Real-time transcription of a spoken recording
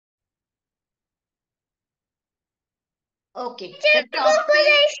Okay. The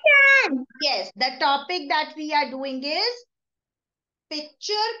topic, yes, the topic that we are doing is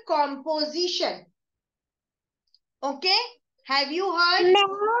picture composition. Okay. Have you heard?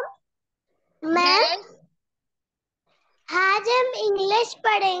 Ma'am आज हम English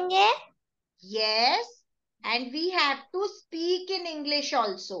पढ़ेंगे. Yes. And we have to speak in English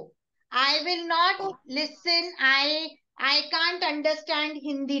also. I will not listen. I can't understand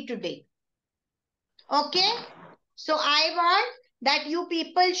Hindi today. Okay. So I want that you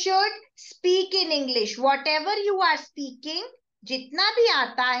people should speak in English. Whatever you are speaking, जितना भी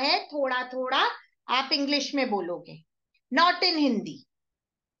आता है थोड़ा थोड़ा आप English में बोलोगे, not in Hindi.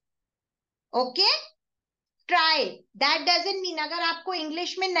 Okay? Try. That doesn't mean अगर आपको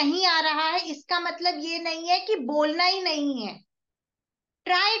इंग्लिश में नहीं आ रहा है इसका मतलब ये नहीं है कि बोलना ही नहीं है.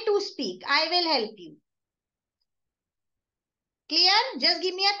 Try to speak. I will help you. Clear? Just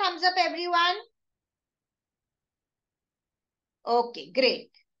give me a thumbs up, everyone. Okay, great.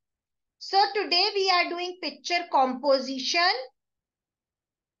 So today we are doing picture composition.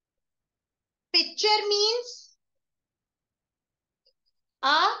 Picture means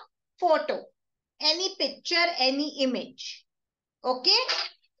a photo. Any picture, any image. Okay?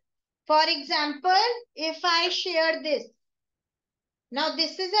 For example, if I share this. Now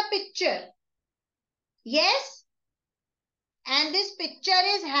this is a picture. Yes? And this picture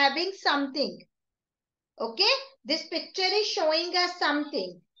is having something. Okay? This picture is showing us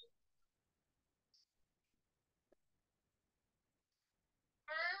something.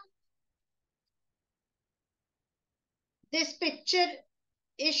 This picture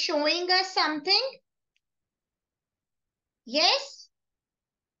is showing us something. Yes?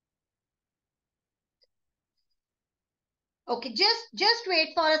 Okay, just wait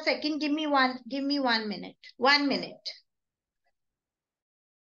for a second. Give me one minute. 1 minute.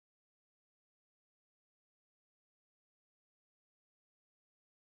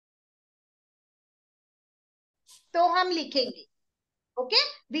 तो हम लिखेंगे. Okay?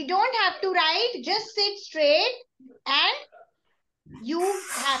 We don't have to write. Just sit straight and you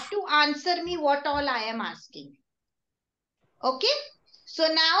have to answer me what all I am asking. Okay? So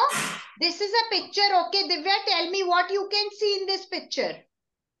now this is a picture. Okay, Divya, tell me what you can see in this picture.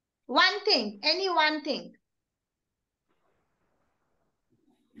 One thing, any one thing.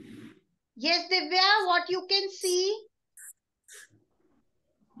 Yes, Divya, what you can see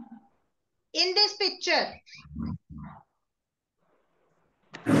in this picture.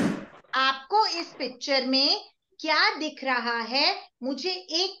 आपको इस picture में क्या दिख रहा है मुझे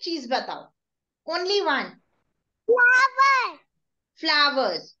एक चीज बताओ. Only one. Flower.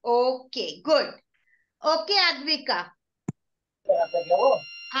 Flowers. Okay, good. Okay, Advika.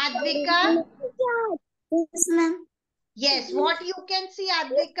 Advika. Yes, ma'am. Yes, what you can see,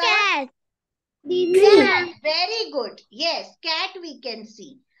 Advika? Cat. Cat. Very good. Yes, cat we can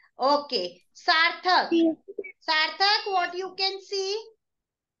see. Okay. Sarthak. Sarthak, what you can see?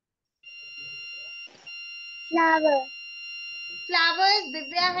 Flower. Flowers.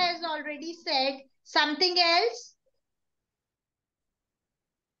 Divya has already said. Something else?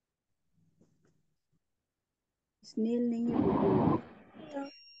 Snail नहीं है.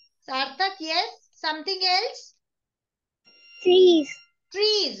 Sarthak, yes. Something else? Trees.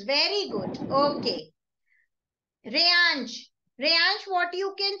 Trees. Very good. Okay. Reyansh. Reyansh, what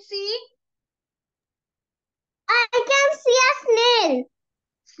you can see? I can see a snail.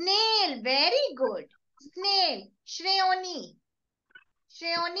 Snail. Very good. Snail. Shreyoni.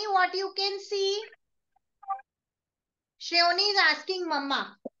 Shreyoni, what you can see? Shreyoni is asking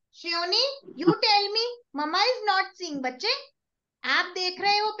Mama. Shreyoni, you tell me. Mama is not seeing. बच्चे, आप देख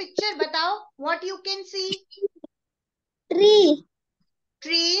रहे हो picture, बताओ. What you can see? Tree.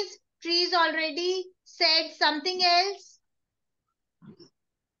 Trees. Trees already said. Something else?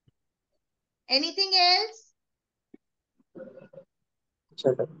 Anything else?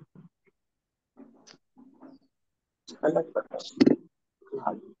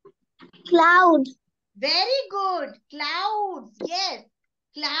 Cloud. Very good. Clouds. Yes.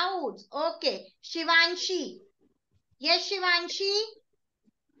 Clouds. Okay. Shivanshi. Yes, Shivanshi.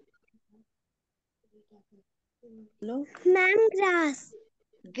 Hello. Ma'am, grass.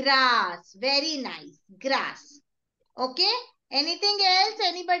 Grass. Very nice. Grass. Okay. Anything else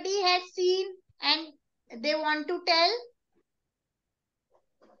anybody has seen and they want to tell?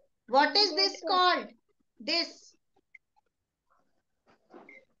 What is this called? This.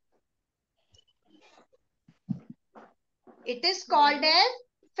 It is called as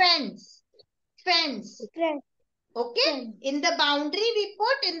fence. Fence. Okay. In the boundary we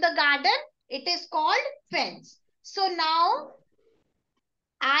put in the garden, it is called fence. So now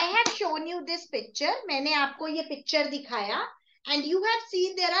I have shown you this picture. मैंने आपको ये picture दिखाया. And you have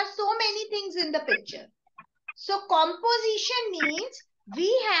seen there are so many things in the picture. So composition means we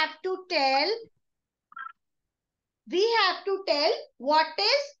have to tell what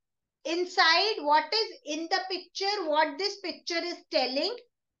is inside, what is in the picture, what this picture is telling,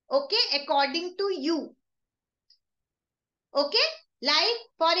 okay, according to you. Okay, like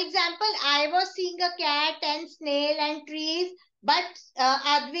for example, I was seeing a cat and snail and trees, but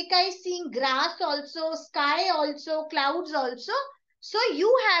Advika is seeing grass also, sky also, clouds also. So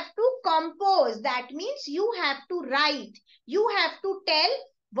you have to compose. That means you have to write. You have to tell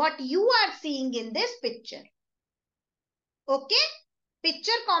what you are seeing in this picture. Okay,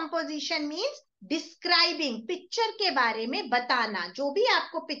 picture composition means describing. Picture के बारे में बताना. जो भी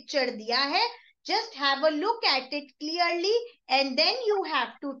आपको picture दिया है, just have a look at it clearly and then you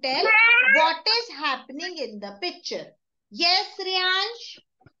have to tell what is happening in the picture. Yes, Riyansh?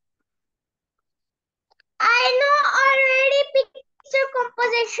 I know already picture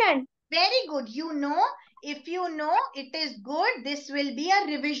composition. Very good. You know, if you know, it is good. This will be a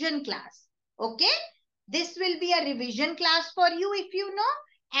revision class. Okay? This will be a revision class for you if you know.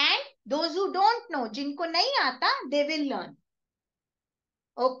 And those who don't know, जिनको नहीं आता, they will learn.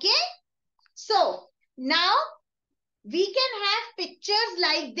 Okay? So, now we can have pictures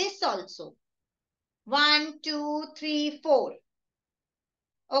like this also. 1, 2, 3, 4.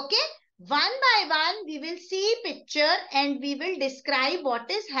 Okay? One by one, we will see picture and we will describe what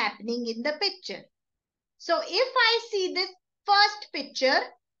is happening in the picture. So, if I see this first picture,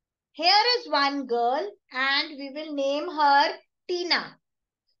 here is one girl and we will name her Tina.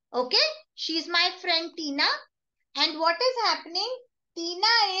 Okay? She's my friend Tina. And what is happening?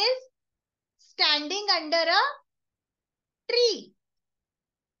 Tina is standing under a tree.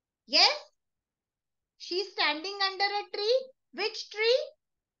 Yes? She's standing under a tree. Which tree?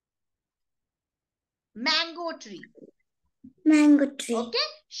 Mango tree. Mango tree. Okay?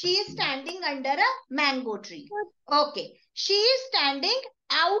 She is standing under a mango tree. Okay. She is standing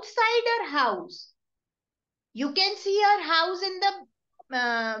outside her house. You can see her house in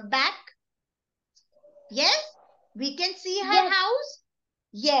the back. Yes? We can see her house.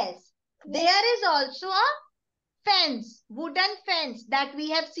 Yes. There is also a fence, wooden fence that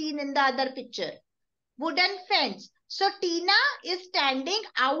we have seen in the other picture. Wooden fence. So Tina is standing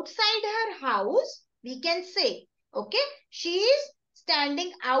outside her house. We can say, okay, she is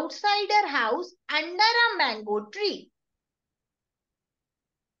standing outside her house under a mango tree.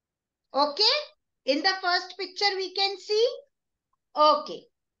 Okay, in the first picture we can see. Okay.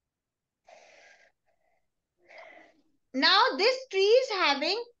 Now this tree is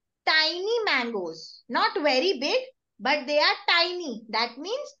having tiny mangoes. Not very big, but they are tiny. That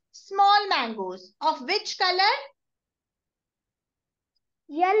means small mangoes. Of which color?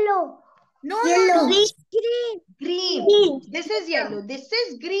 Yellow. No, Yellow. no, no. Green. Green. This is yellow. This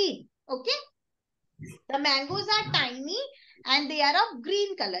is green. Okay. The mangoes are tiny and they are of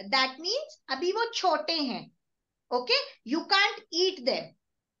green color. That means अभी वो छोटे हैं. Okay. You can't eat them.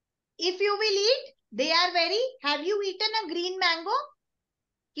 If you will eat, they are very. Have you eaten a green mango?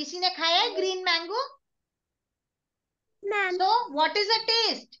 किसी ने खाया है green mango? Ma'am. So what is the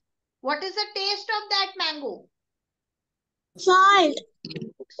taste? What is the taste of that mango? Salt.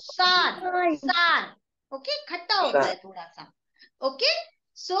 Sour. Okay, खट्टा होता है थोड़ा सा. Okay,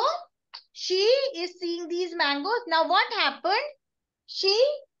 so she is seeing these mangoes. Now what happened? She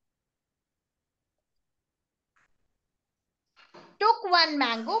took one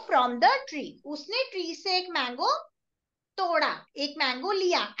mango from the tree. उसने tree से एक mango तोड़ा, एक mango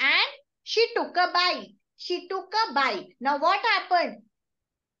लिया and she took a bite. She took a bite. Now what happened?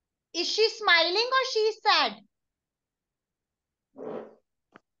 Is she smiling or she is sad?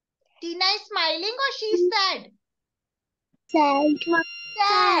 Tina is smiling or she is sad?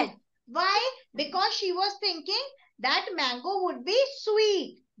 Sad. Why? Because she was thinking that mango would be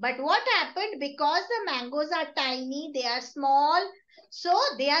sweet. But what happened? Because the mangoes are tiny, they are small, so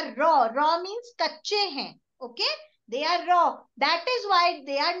they are raw. Raw means kache hain. Okay? They are raw. That is why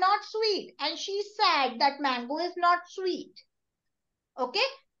they are not sweet. And she is sad that mango is not sweet. Okay?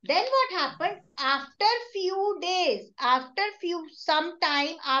 Then what happened? After few days, after some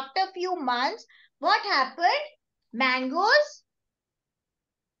time, after few months, what happened? Mangoes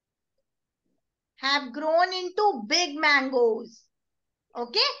have grown into big mangoes.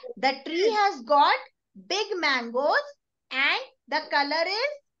 Okay, the tree has got big mangoes and the color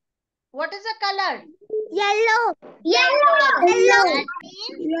is, what is the color? Yellow. That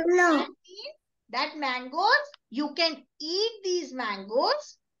means that mangoes, you can eat these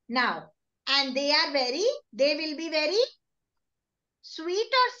mangoes now and they will be very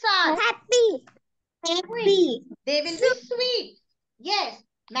Sweet or sour? Happy. Happy. They will be sweet. Yes,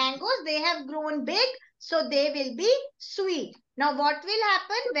 mangoes, they have grown big, so they will be sweet. Now what will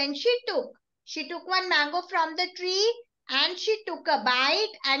happen when she took? She took one mango from the tree and she took a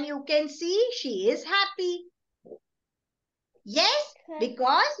bite, and you can see she is happy. Yes,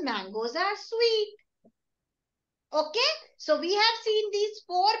 because mangoes are sweet. Okay, so we have seen these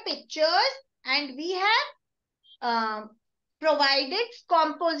 4 pictures and we have provided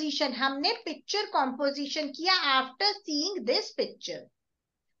composition. हमने picture composition किया after seeing this picture.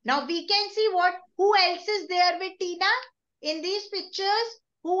 Now we can see who else is there with Tina in these pictures.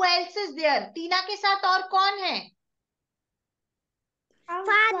 Who else is there? Tina के साथ और कौन है?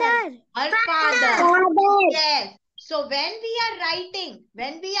 Father. Her father. Father. Yes. So when we are writing,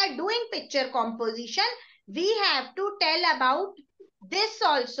 when we are doing picture composition, we have to tell about this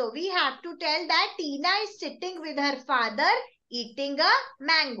also. We have to tell that Tina is sitting with her father eating a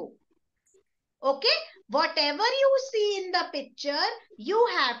mango. Okay? Whatever you see in the picture, you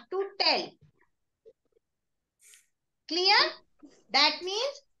have to tell. Clear? That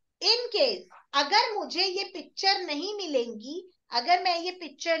means in case अगर मुझे ये picture नहीं मिलेंगी, अगर मैं ये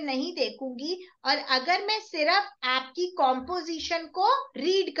picture नहीं देखूंगी और अगर मैं सिर्फ आपकी कॉम्पोजिशन को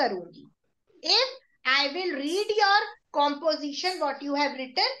रीड करूंगी, if I will read your composition what you have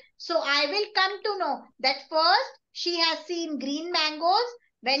written, so I will come to know that first she has seen green mangoes.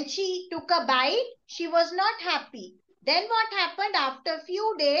 When she took a bite, she was not happy. Then what happened? After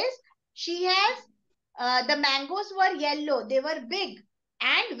few days, she has the mangoes were yellow, they were big,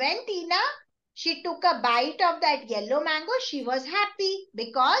 and when Tina she took a bite of that yellow mango, she was happy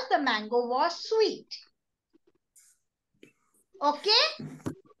because the mango was sweet. Okay?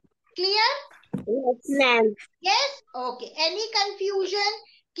 Clear? Yes, ma'am. Yes? Okay. Any confusion?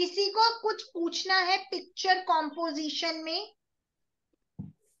 किसी को कुछ पूछना है picture composition में?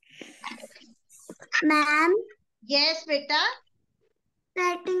 Ma'am, yes बेटा,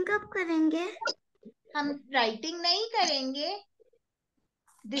 writing कब करेंगे? हम राइटिंग नहीं करेंगे.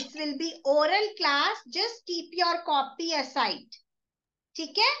 This will be oral class. Just keep your copy aside.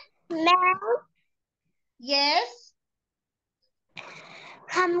 ठीक है? Ma'am, Yes.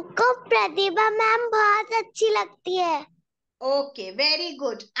 हमको प्रतिभा मैम बहुत अच्छी लगती है. Okay, very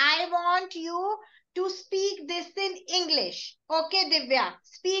good. I want you to speak this in English. Okay, Divya,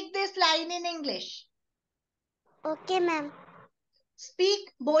 speak this line in English. Okay ma'am.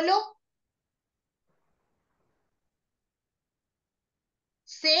 Speak, बोलो.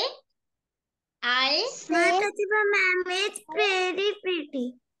 Say, I. My Pratibha ma'am is very pretty.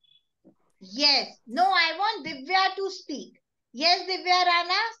 Yes. No, I want Divya to speak. Yes, Divya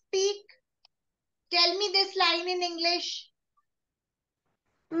Rana, speak. Tell me this line in English.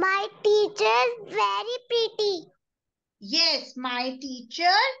 My teacher is very pretty. Yes, my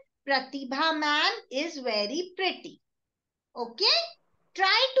teacher, Pratibha ma'am, is very pretty. Okay?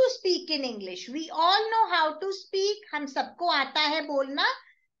 Try to speak in English. We all know how to speak. हम सबको आता है बोलना.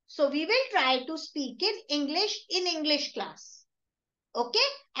 So we will try to speak in English class. Okay?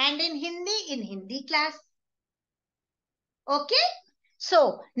 And in Hindi class. Okay?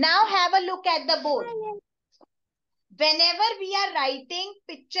 So now have a look at the board. Whenever we are writing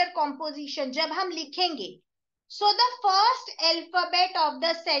picture composition, जब हम लिखेंगे, so the first alphabet of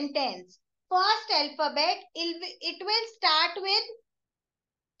the sentence, first alphabet, it will start with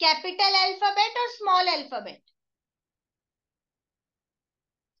capital alphabet or small alphabet?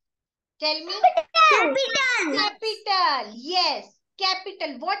 Tell me. Capital. Capital. Yes,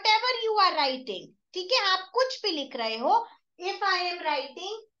 capital. Whatever you are writing. ठीक है, आप कुछ भी लिख रहे हो. If I am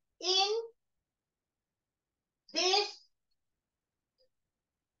writing in this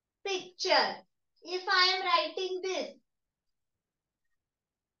picture, if I am writing this,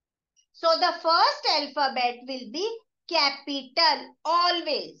 so the first alphabet will be capital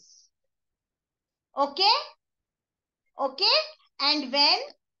always. Okay? Okay? And when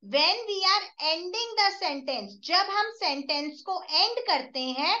we are ending the sentence, जब हम sentence को end करते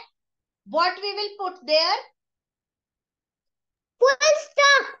हैं, what we will put there? Full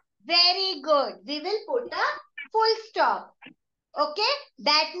stop. Very good. We will put a full stop. Okay?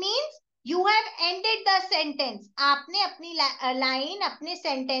 That means you have ended the sentence. आपने अपनी line, अपने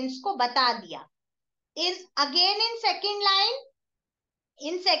sentence को बता दिया. Is again in second line.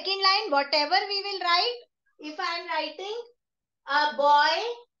 In second line, whatever we will write, if I am writing, a boy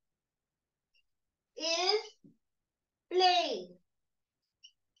is playing.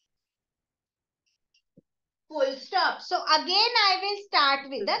 Full stop. So again I will start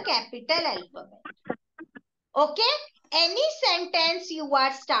with the capital alphabet. Okay? Any sentence you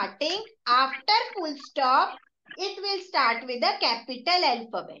are starting after full stop, it will start with a capital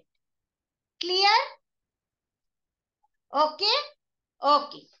alphabet. Clear? Okay?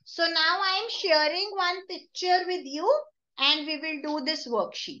 Okay. So now I am sharing one picture with you and we will do this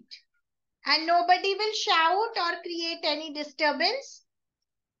worksheet. And nobody will shout or create any disturbance.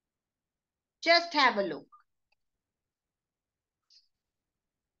 Just have a look.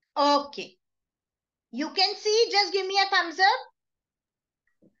 Okay. You can see, just give me a thumbs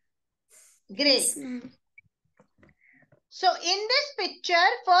up. Great. Yes, So in this picture,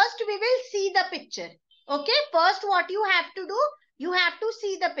 first we will see the picture. Okay, first what you have to do, you have to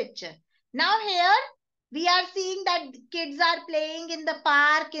see the picture. Now here we are seeing that kids are playing in the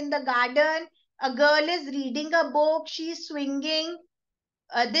park, in the garden. A girl is reading a book, she's swinging.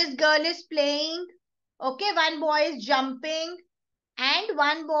 This girl is playing. Okay, one boy is jumping and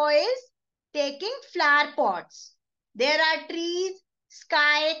one boy is taking flower pots. There are trees,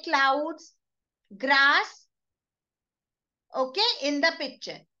 sky, clouds, grass, okay, in the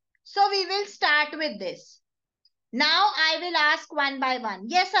picture. So we will start with this. Now I will ask one by one.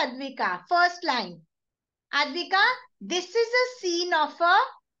 Yes, Advika, first line. Advika, this is a scene of a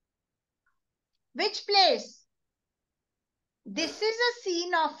which place? This is a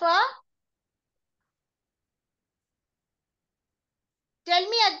scene of a, tell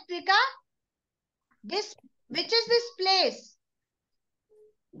me Advika, this, which is this place?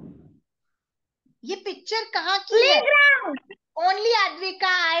 ये picture कहाँ की है? playground. Only Advika.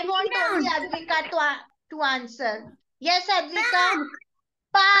 I want only Advika to answer. Yes, Advika.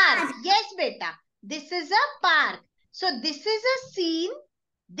 Park. Yes, beta. This is a park. So this is a scene.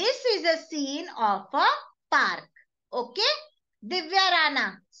 This is a scene of a park. Okay. Divya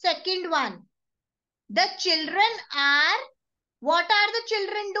Rana. Second one. The children are, what are the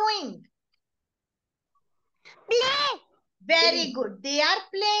children doing? Play. Very good. They are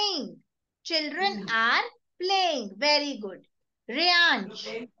playing. Children are playing. Very good.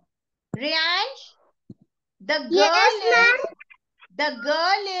 Riyansh. Riyansh, the Yes, ma'am.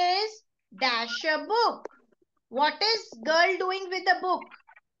 girl is dash a book. What is girl doing with the book?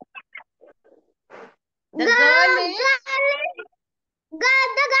 The girl is The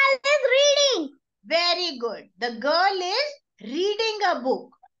girl is reading. very good. The girl is reading a book.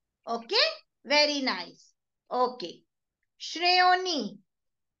 Okay, very nice. Okay, Shreyoni.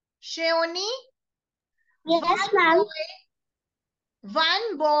 Shreyoni, Yes, ma'am.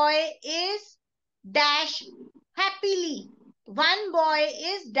 one boy is dash happily. One boy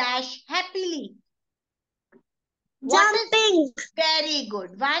is dash happily. What is Jumping. very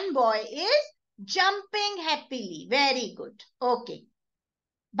good? One boy is jumping happily. Very good. Okay.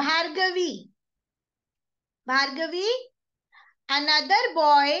 Bhargavi. Bhargavi, another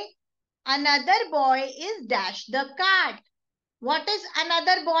boy is dash the cart. What is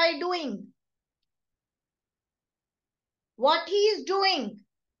another boy doing? What he is doing?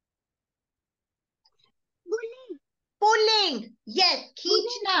 Pulling. Yes,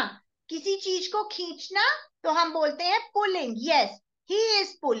 खींचना. किसी चीज को खींचना तो हम बोलते हैं pulling. Yes, he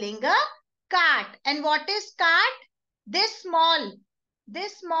is pulling a cart. And what is cart? This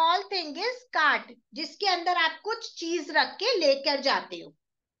small thing is cart, जिसके अंदर आप कुछ चीज रख के लेकर जाते हो.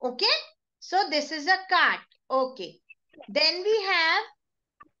 Okay, so this is a cart. Okay, then we have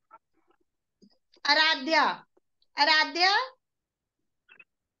Aradhya. Aradhya,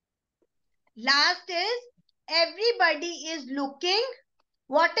 last is everybody is looking.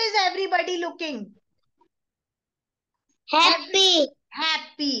 What is everybody looking? Happy.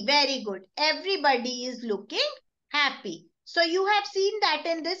 Happy. Very good. Everybody is looking happy. So you have seen that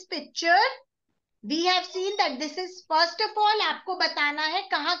in this picture. We have seen that this is, first of all, आपको बताना है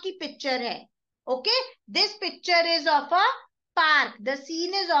कहाँ की picture है. Okay. This picture is of a park. The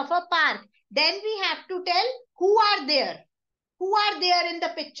scene is of a park. Then we have to tell who are there. Who are there in the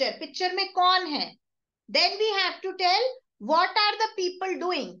picture? Picture में कौन है? Then we have to tell what are the people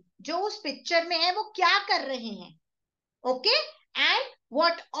doing. जो उस picture में है वो क्या कर रहे हैं. Okay, and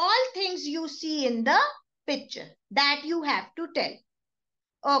what all things you see in the picture, that you have to tell.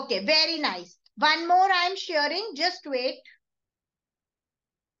 Okay, very nice. One more I am sharing, just wait.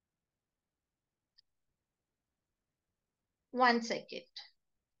 One second.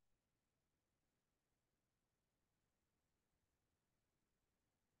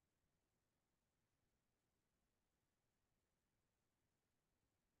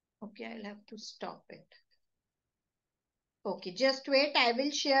 Okay, I'll have to stop it. Okay, just wait. I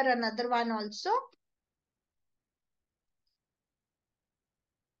will share another one also.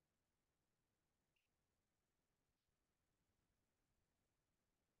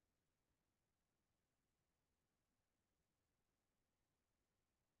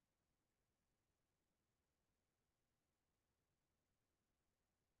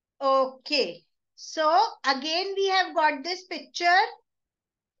 Okay. So again we have got this picture.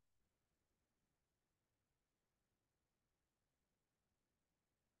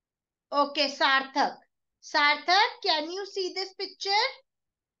 Okay, Sarthak. Sarthak, can you see this picture?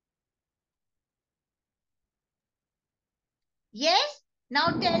 Yes? Now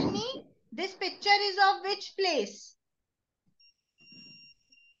tell me, this picture is of which place?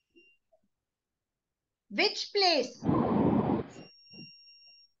 Which place?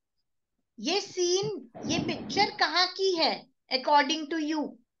 ये scene, ये picture कहाँ की है according to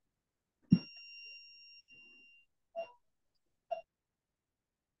you?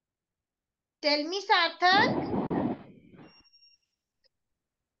 Tell me, Sarthak.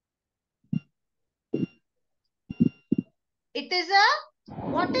 It is a,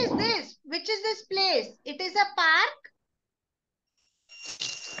 what is this? Which is this place? It is a park?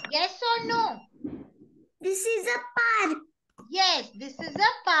 Yes or no? This is a park. Yes, this is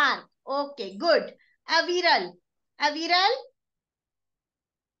a park. Okay, good. Aviral. Aviral?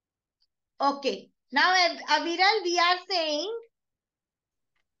 Okay. Now, Aviral, we are saying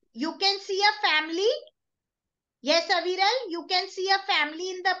you can see a family. Yes, Aviral, you can see a family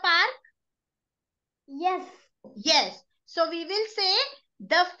in the park. Yes. Yes. So we will say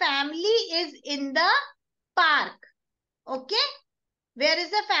the family is in the park. Okay. Where is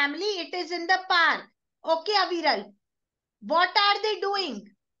the family? It is in the park. Okay, Aviral. What are they doing?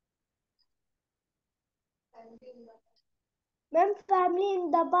 Ma'am, family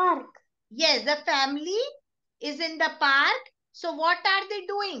in the park. Yes, the family is in the park. So what are they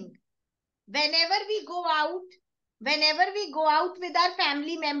doing? Whenever we go out with our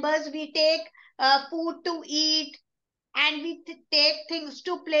family members, we take food to eat and we take things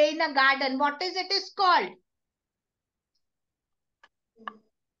to play in a garden. What is it is called?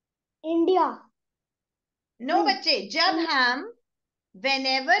 India. No, बच्चे, जब हम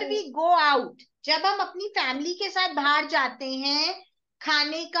whenever we go out, जब हम अपनी family के साथ बाहर जाते हैं,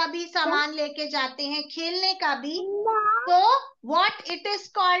 खाने का भी सामान लेके जाते हैं, खेलने का भी, तो what it is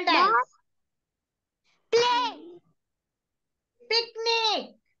called as? Play.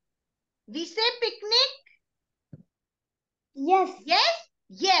 Picnic. We say picnic. Yes. Yes?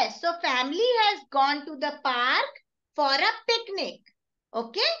 Yes. So family has gone to the park for a picnic.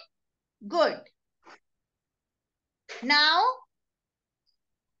 Okay? Good. Now,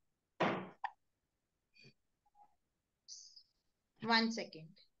 one second.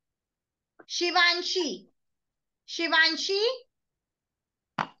 Shivanshi. Shivanshi,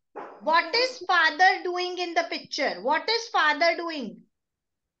 what is father doing in the picture? What is father doing?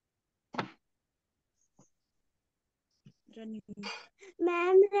 Running.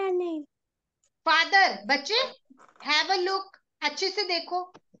 Ma'am, running. Father, बच्चे, have a look. अच्छे से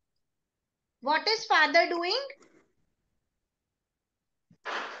देखो. What is father doing?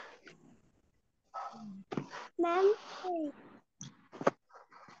 Ma'am,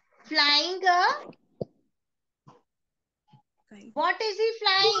 Flying a, Kite. what is he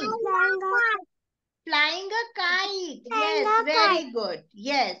flying? Flying a kite. Flying Yes, a very kite. good.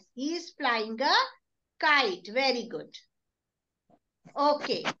 Yes, he is flying a kite. Very good.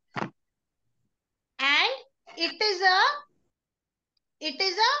 Okay. And it is a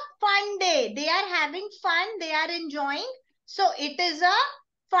fun day. They are having fun. They are enjoying. So it is a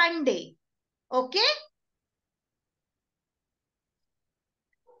fun day. Okay.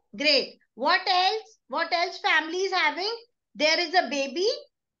 Great. What else? What else family is having? There is a baby.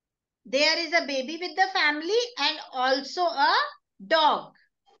 There is a baby with the family and also a dog.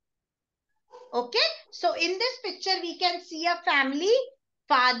 Okay. So in this picture, we can see a family,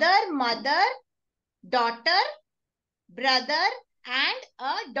 father, mother, daughter, brother, and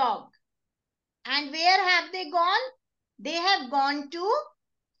a dog. And where have they gone? They have gone to,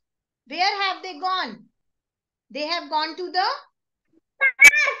 where have they gone? They have gone to the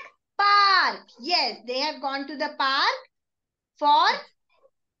park. Yes, they have gone to the park for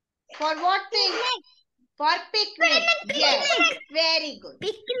what thing? For picnic. Yes, very good.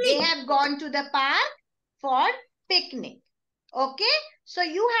 They have gone to the park for picnic. Okay, so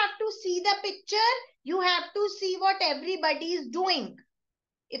you have to see the picture. You have to see what everybody is doing.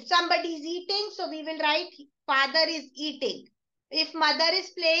 If somebody is eating, so we will write father is eating. If mother is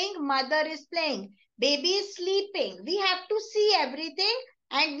playing, mother is playing. Baby is sleeping. We have to see everything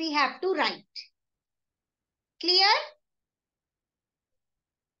and we have to write. Clear?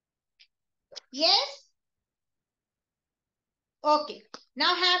 Yes? Okay.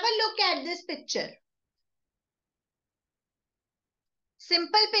 Now have a look at this picture.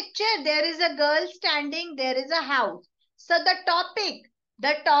 Simple picture. There is a girl standing. There is a house. So the topic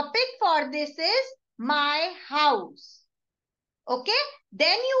for this is my house. Okay,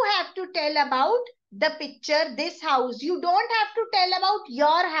 then you have to tell about the picture, this house. You don't have to tell about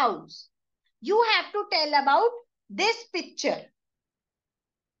your house. You have to tell about this picture.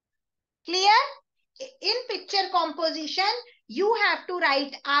 Clear? In picture composition, you have to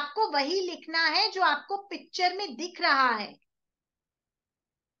write. आपको वही लिखना है जो आपको picture में दिख रहा है.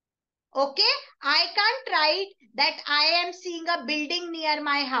 Okay, I can't write that I am seeing a building near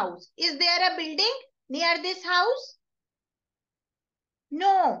my house. Is there a building near this house?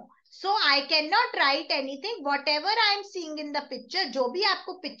 No. So I cannot write anything. Whatever I am seeing in the picture, जो भी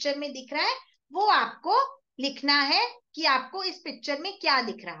आपको picture में दिख रहा है, वो आपको लिखना है कि आपको इस पिक्चर में क्या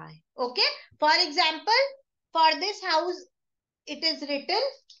दिख रहा है. Okay? For example, for this house, it is written,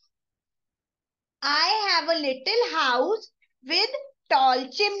 I have a little house with tall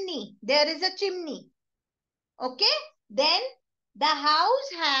chimney. There is a chimney. Okay? Then the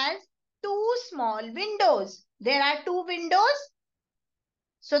house has 2 small windows. There are 2 windows.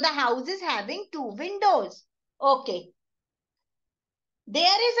 So the house is having 2 windows. Okay.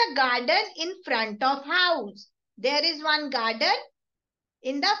 There is a garden in front of house. There is one garden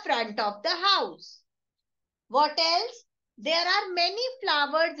in the front of the house. What else? There are many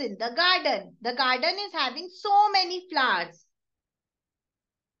flowers in the garden. The garden is having so many flowers.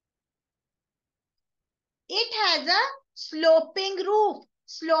 It has a sloping roof.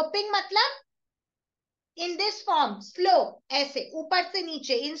 Sloping मतलब in this form, slope, ऐसे ऊपर से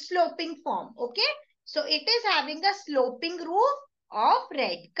नीचे, in sloping form. Okay, so it is having a sloping roof of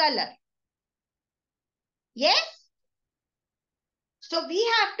red color. Yes, so we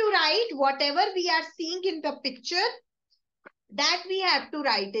have to write whatever we are seeing in the picture, that we have to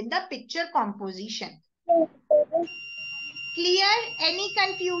write in the picture composition. Clear? Any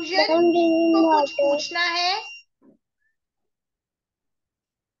confusion? तो कुछ पूछना है?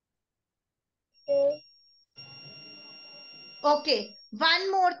 Okay,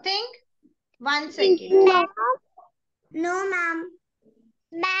 one more thing. 1 second. Ma'am? No, ma'am.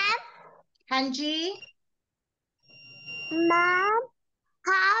 Ma'am? हाँ जी. Ma'am,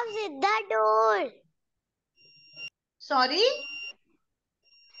 how's it the door? Sorry?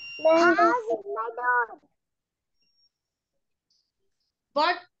 How's it the door?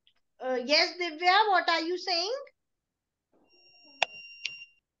 What? Yes, Divya, what are you saying?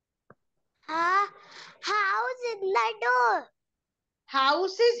 How's it the door?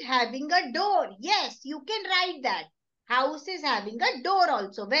 House is having a door. Yes, you can write that. House is having a door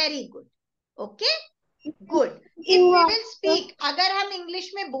also. Very good. Okay? Good. If we will speak, अगर हम English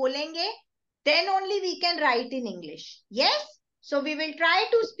में बोलेंगे, then only we can write in English. Yes? So we will try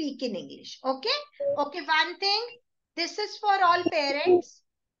to speak in English. Okay? Okay, one thing. This is for all parents.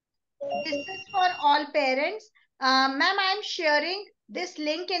 This is for all parents. Ma'am, I am sharing this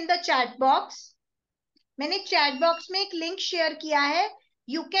link in the chat box. मैंने chat box में एक link share किया है.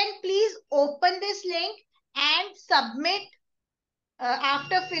 You can please open this link and submit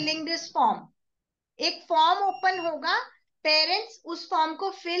after filling this form. एक form open होगा, parents उस form को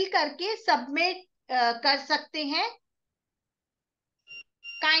fill करके सबमिट कर सकते हैं.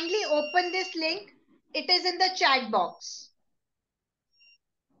 Kindly open this link. It is in the chat box.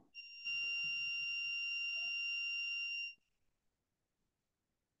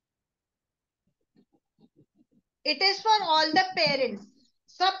 It is for all the parents.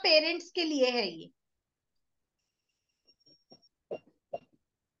 सब parents के लिए है ये.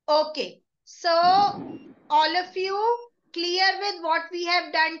 Okay, so all of you clear with what we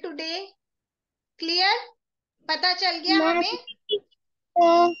have done today? Clear? पता चल गया हमें?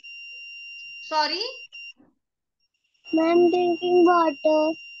 Sorry? Ma'am, drinking water.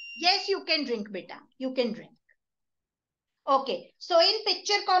 Yes, you can drink, beta. You can drink. Okay, so in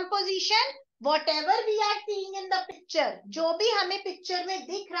picture composition, whatever we are seeing in the picture, जो भी हमें picture में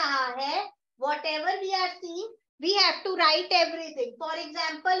दिख रहा है, whatever we are seeing, we have to write everything. For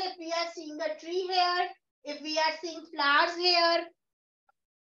example, if we are seeing a tree here, if we are seeing flowers here,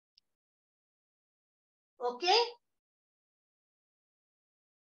 okay?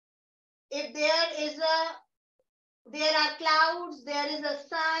 If there are clouds, there is a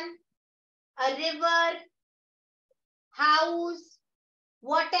sun, a river, house,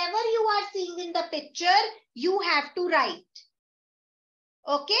 whatever you are seeing in the picture, you have to write.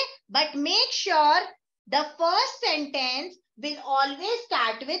 Okay, but make sure the first sentence will always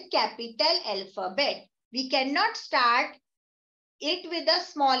start with capital alphabet. We cannot start it with a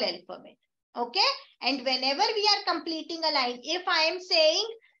small alphabet. Okay, and whenever we are completing a line, if I am saying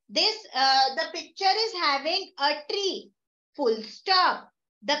this, the picture is having a tree, full stop.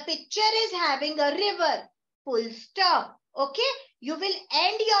 The picture is having a river, full stop. Okay, you will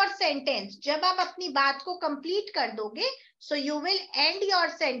end your sentence. जब आप अपनी बात को complete कर दोगे, So you will end your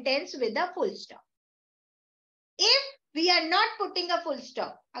sentence with a full stop. If we are not putting a full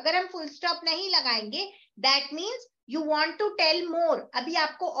stop, अगर हम full stop नहीं लगाएंगे, that means you want to tell more. अभी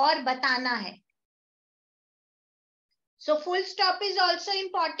आपको और बताना है. So full stop is also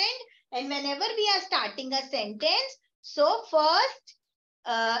important. And whenever we are starting a sentence, so first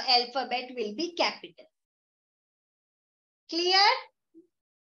alphabet will be capital. Clear?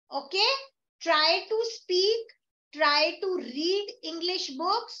 Okay. Try to speak. Try to read English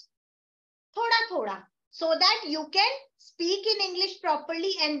books. Thoda, so that you can speak in English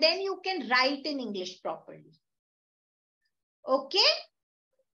properly and then you can write in English properly. Okay?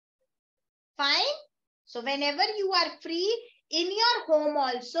 Fine? So whenever you are free in your home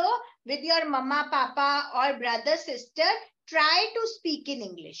also with your mama, papa or brother, sister, try to speak in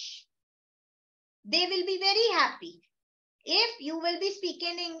English. They will be very happy. If you will be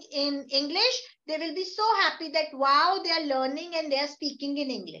speaking in English, they will be so happy that wow, they are learning and they are speaking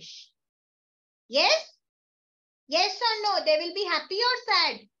in English. Yes? Yes or no? They will be happy or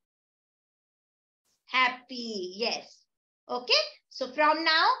sad? Happy, yes. Okay, so from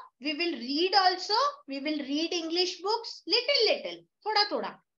now we will read also. We will read English books little,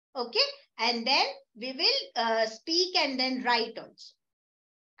 thoda. Okay, and then we will speak and then write also.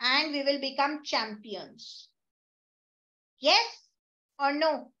 And we will become champions. Yes or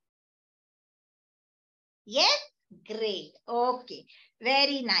no? Yes? Great. Okay,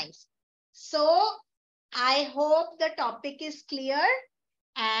 very nice. So I hope the topic is clear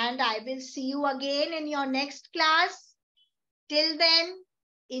and I will see you again in your next class. Till then,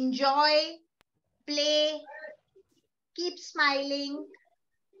 enjoy, play, keep smiling.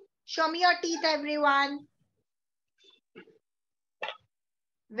 Show me your teeth, everyone.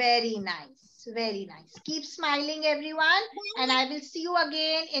 Very nice, very nice. Keep smiling, everyone. And I will see you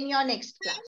again in your next class.